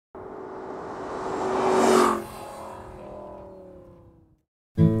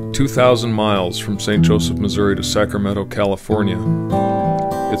2,000 miles from St. Joseph, Missouri to Sacramento, California.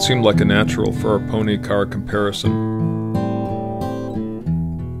 It seemed like a natural for our pony car comparison.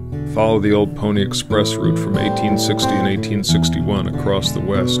 Follow the old Pony Express route from 1860 and 1861 across the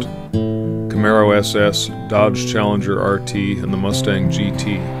West. Camaro SS, Dodge Challenger RT, and the Mustang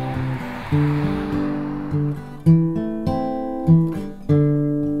GT.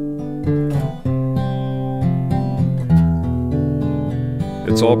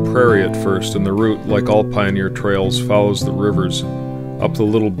 It's all prairie at first, and the route, like all pioneer trails, follows the rivers, up the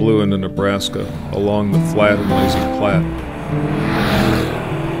Little Blue into Nebraska, along the flat and lazy Platte.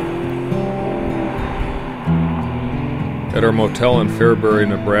 At our motel in Fairbury,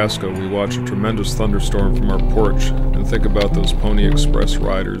 Nebraska, we watch a tremendous thunderstorm from our porch and think about those Pony Express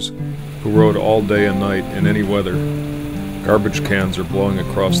riders who rode all day and night in any weather. Garbage cans are blowing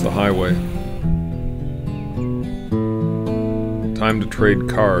across the highway. Time to trade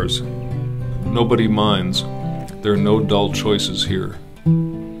cars. Nobody minds. There are no dull choices here.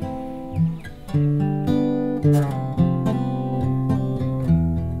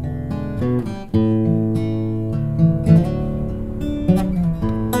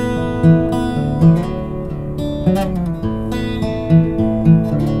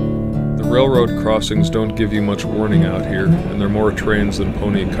 The railroad crossings don't give you much warning out here, and there are more trains than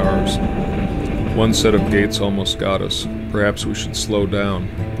pony cars. One set of gates almost got us. Perhaps we should slow down.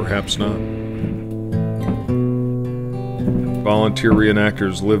 Perhaps not. Volunteer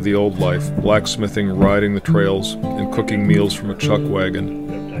reenactors live the old life, blacksmithing, riding the trails, and cooking meals from a chuck wagon.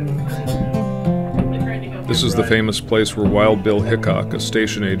 This is the famous place where Wild Bill Hickok, a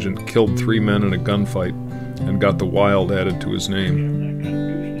station agent, killed 3 men in a gunfight and got the Wild added to his name.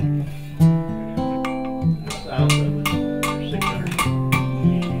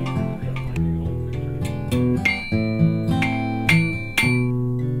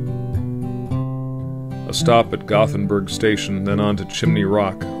 A stop at Gothenburg Station, then on to Chimney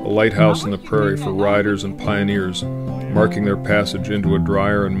Rock, a lighthouse in the prairie for riders and pioneers, marking their passage into a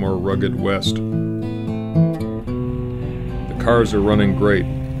drier and more rugged West. The cars are running great.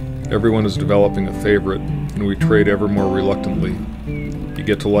 Everyone is developing a favorite, and we trade ever more reluctantly. You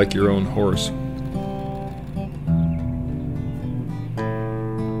get to like your own horse.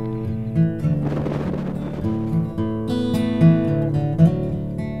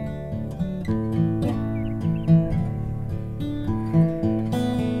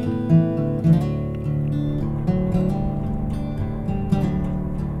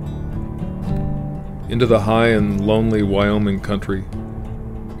 Into the high and lonely Wyoming country,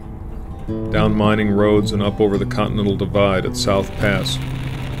 down mining roads and up over the Continental Divide at South Pass.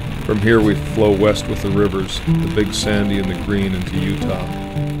 From here we flow west with the rivers, the Big Sandy and the Green, into Utah.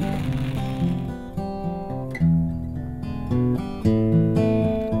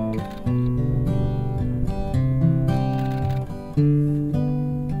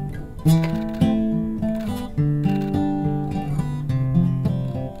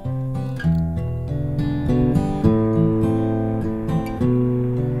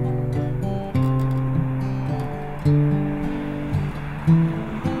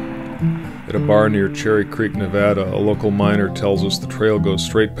 At a bar near Cherry Creek, Nevada, a local miner tells us the trail goes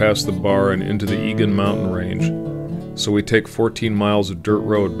straight past the bar and into the Egan mountain range. So we take 14 miles of dirt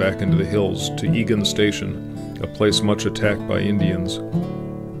road back into the hills to Egan Station, a place much attacked by Indians.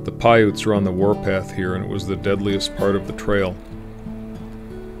 The Paiutes are on the warpath here, and it was the deadliest part of the trail.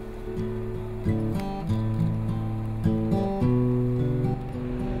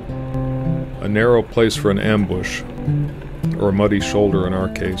 A narrow place for an ambush, or a muddy shoulder in our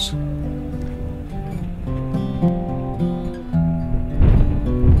case.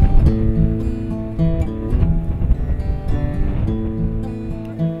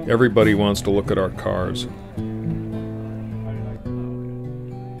 Everybody wants to look at our cars. I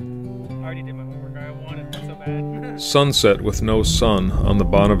already did my homework. I wanted it so bad. Sunset with no sun on the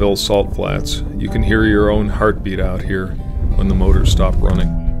Bonneville Salt Flats. You can hear your own heartbeat out here when the motors stop running.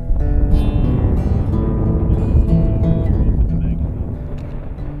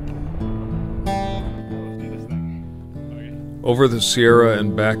 Over the Sierra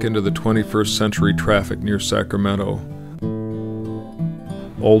and back into the 21st century traffic near Sacramento.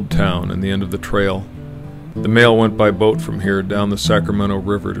 Old Town and the end of the trail. The mail went by boat from here down the Sacramento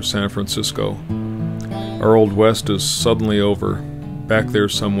River to San Francisco. Our Old West is suddenly over, back there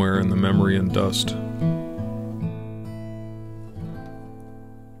somewhere in the memory and dust.